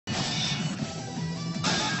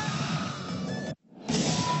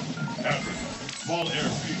small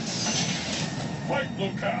airfield. Fight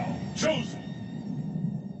locale chosen.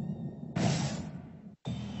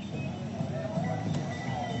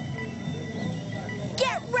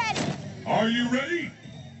 Get ready! Are you ready?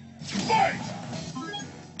 Fight!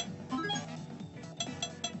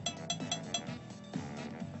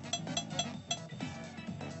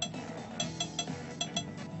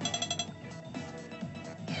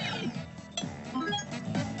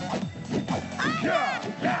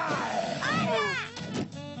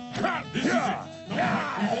 This is it! The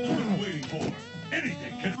fight we've all been waiting for.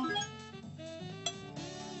 Anything can...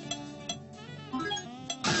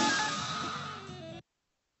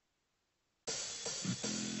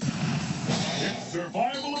 It's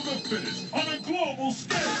survival of the fittest on a global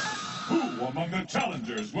scale. Who among the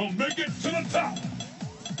challengers will make it to the top?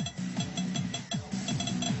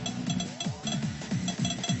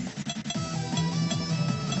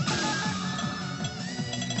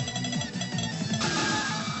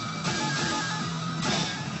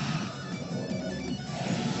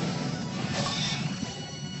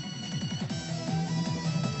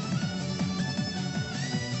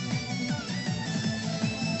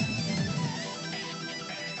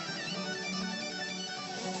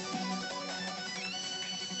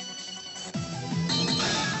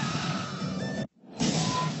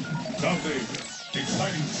 South Asia,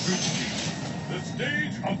 exciting street team. The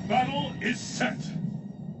stage of battle is set.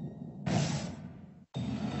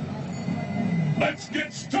 Let's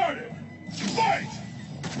get started. Fight!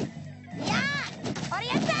 Yeah!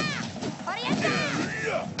 Orienta! Orienta!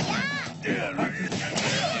 Yeah!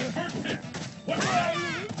 First hit. What's that?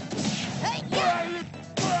 Hey, yeah!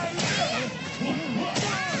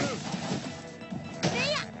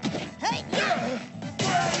 Hey, yeah!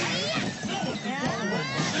 No one can follow up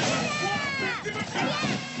with this. Effective attack.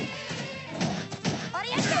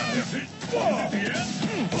 Orienta! Is it the end? This fight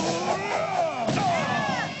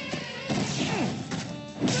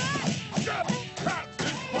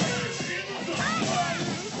is in the KO!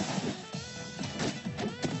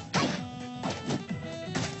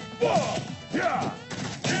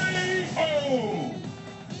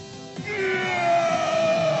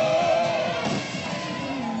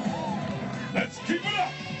 Let's keep it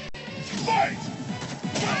up! Fight!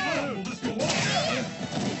 Will this go on?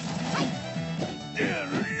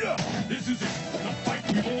 This is it! The fight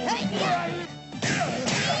we've all been waiting for!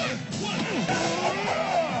 What an attack! Bring your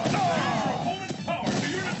opponent's power to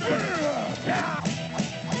your defense!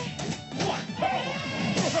 What power!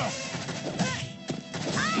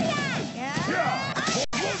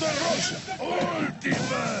 Ultimate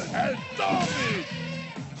Atomic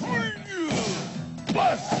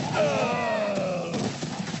Buster!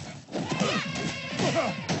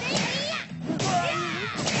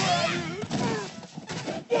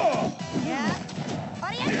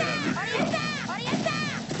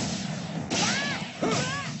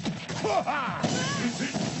 Is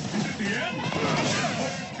it the end?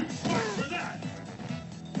 Oh, you're too smart for that!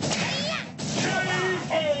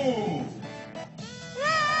 KO!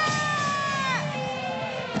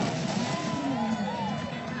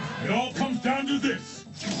 It all comes down to this.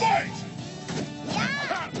 Fight!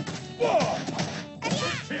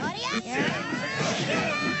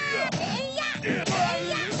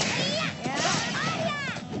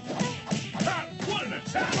 What an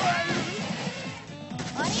attack!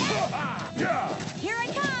 Here I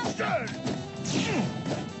come! What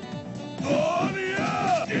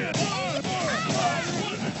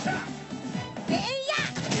an attack!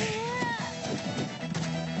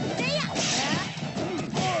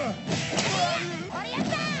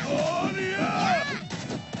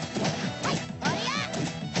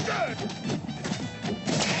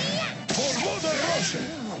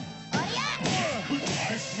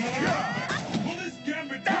 I smell a rock! Will this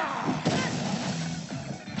gambit KO!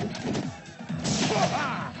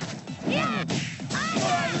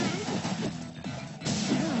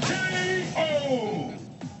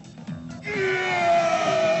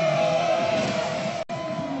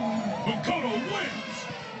 Makoto wins!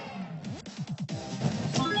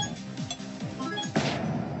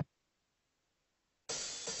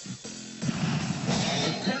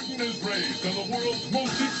 The curtain is raised on the world's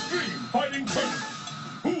most extreme fighting tournament.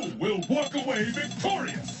 Who will walk away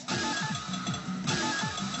victorious?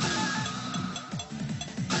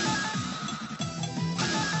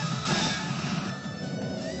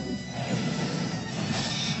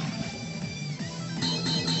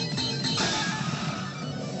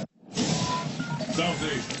 South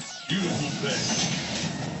Asia's beautiful stage.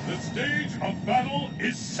 The stage of battle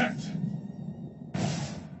is set.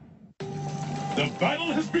 The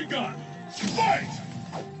battle has begun. Fight!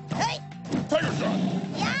 Hey! Tiger shot!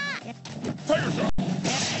 Yeah! Tiger shot!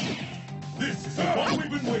 This is the one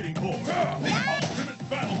we've been waiting for. The ultimate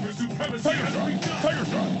battle for supremacy Tiger has shot! begun. Tiger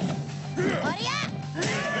shot! What ya?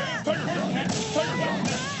 Tiger shot! Tiger shot!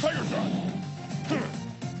 Tiger shot!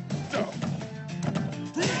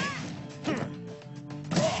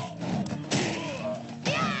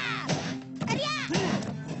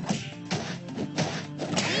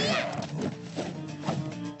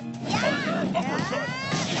 Uppercut!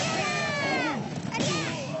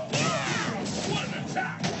 What an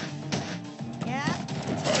attack!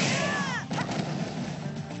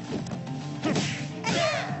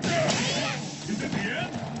 Is it the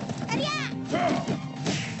end?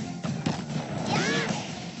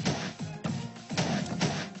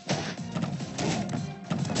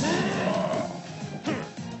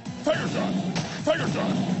 Tiger shot! Tiger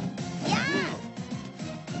shot!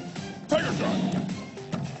 Tiger shot!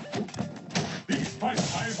 These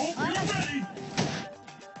fights, I hope you're ready!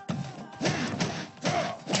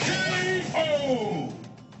 K.O.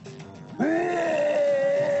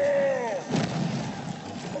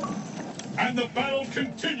 And the battle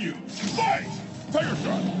continues. Fight! Tiger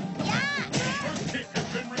shot! First kick has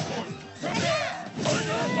been recorded.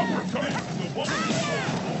 Tiger uppercut! This is the one we've been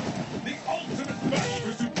waiting for. The ultimate battle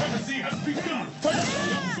for supremacy has begun. Tiger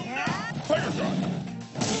shot! So now, Tiger shot!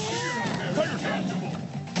 Tiger tangible.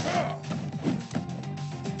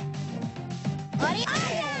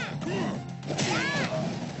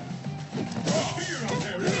 Fear out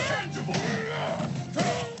there is tangible.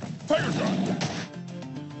 Tiger shot!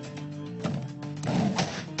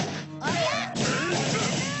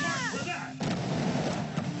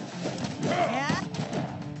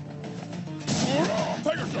 For that,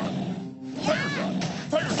 Tiger shot! Tiger shot!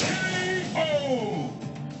 Tiger shot! K.O.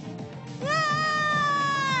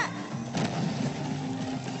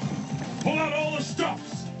 Pull out all the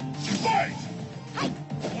stops. Fight!